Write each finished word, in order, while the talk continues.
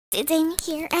It's Amy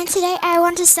here, and today I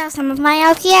want to sell some of my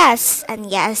LPS.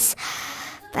 And yes,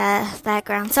 the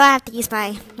background. So I have to use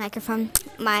my microphone,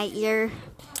 my ear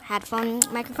headphone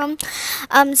microphone.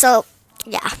 So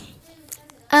yeah.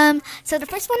 So the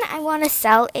first one I want to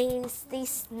sell is the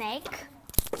snake.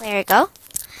 There you go.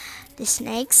 The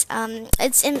snakes.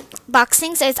 It's in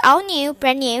boxing, so it's all new,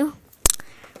 brand new,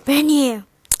 brand new.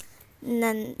 And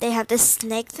then they have this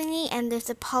snake thingy, and there's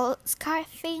a postcard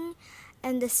thing,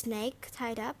 and the snake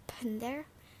tied up in there.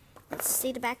 Let's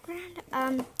see the background.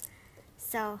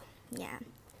 So yeah.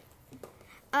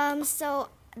 So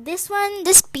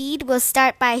this bead will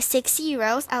start by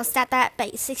 €6. I'll start that by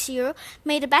 €6.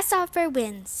 May the best offer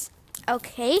wins.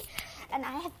 Okay. And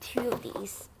I have two of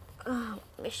these. Oh,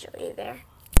 let me show you there.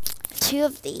 Two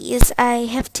of these. I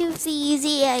have two of these.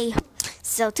 Yay.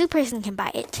 So two person can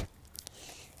buy it.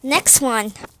 Next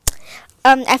one.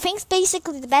 I think it's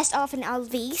basically the best offer in all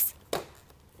of these.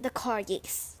 The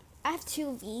corgis. I have two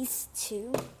of these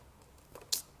too.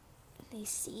 Let me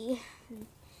see.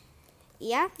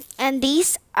 Yeah, and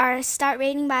these are start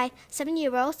rating by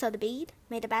 €7. So the bead,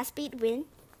 may the best bead win.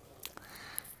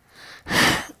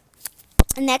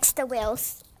 Next, the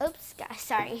whales. Oops, guys,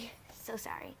 sorry, so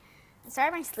sorry. I'm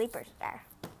sorry, my sleepers there.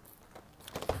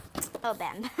 Oh,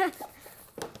 bam.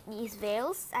 These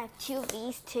veils. I have two of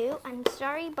these too. I'm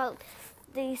sorry about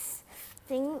this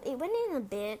thing. It went in a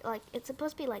bit, like it's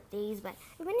supposed to be like these, but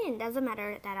it went in. Doesn't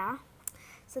matter at all.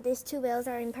 So these two veils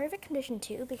are in perfect condition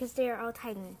too because they are all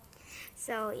tightened.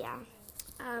 So yeah,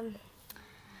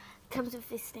 comes with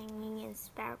this thing and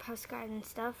postcard and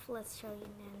stuff. Let's show you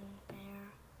then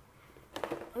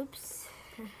there. Oops.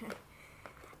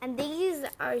 And these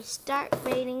are start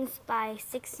ratings by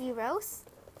 €6.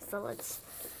 So let's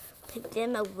put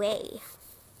them away.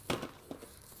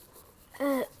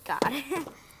 God.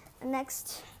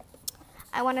 Next,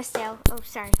 I want to sell. Oh,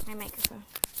 sorry, my microphone.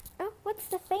 Oh, what's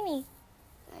the thingy?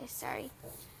 Oh, sorry.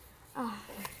 Oh.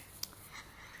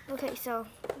 Okay, so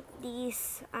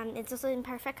these, it's also in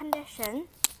perfect condition.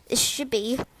 It should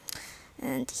be.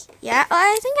 And yeah,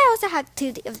 I think I also have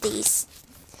two of these.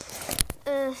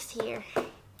 Here.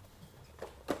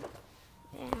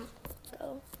 Yeah.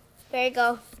 Go. There you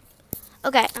go.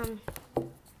 Okay.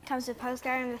 Comes with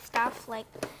postcard and stuff like.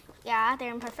 Yeah,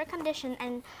 they're in perfect condition,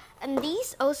 and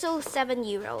these also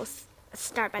 €7.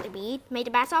 Start by the bead. May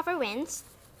the best offer wins.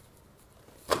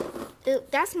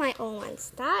 That's my own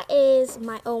ones. That is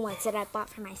my own ones that I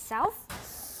bought for myself.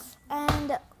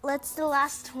 And let's the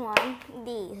last one.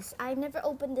 These. I've never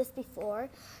opened this before,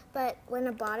 but when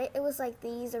I bought it, it was like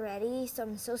these already. So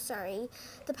I'm so sorry.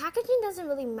 The packaging doesn't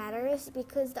really matter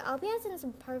because the LPS is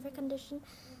in perfect condition.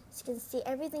 As you can see,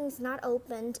 everything's not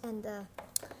opened, and the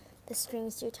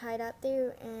strings are tied up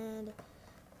there, and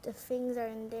the things are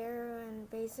in there, and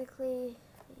basically,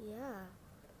 yeah.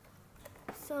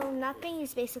 So nothing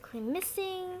is basically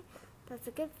missing. That's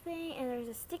a good thing. And there's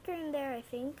a sticker in there, I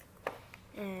think.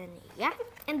 And yeah.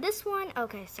 And this one,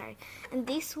 okay, sorry. And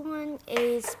this one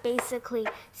is basically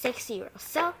 €6.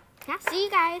 So yeah, see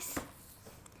you guys.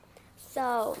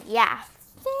 So yeah,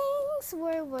 thanks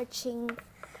for watching.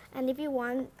 And if you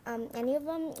want any of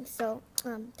them, so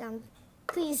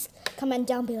please comment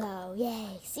down below.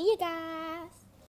 Yay! See you guys.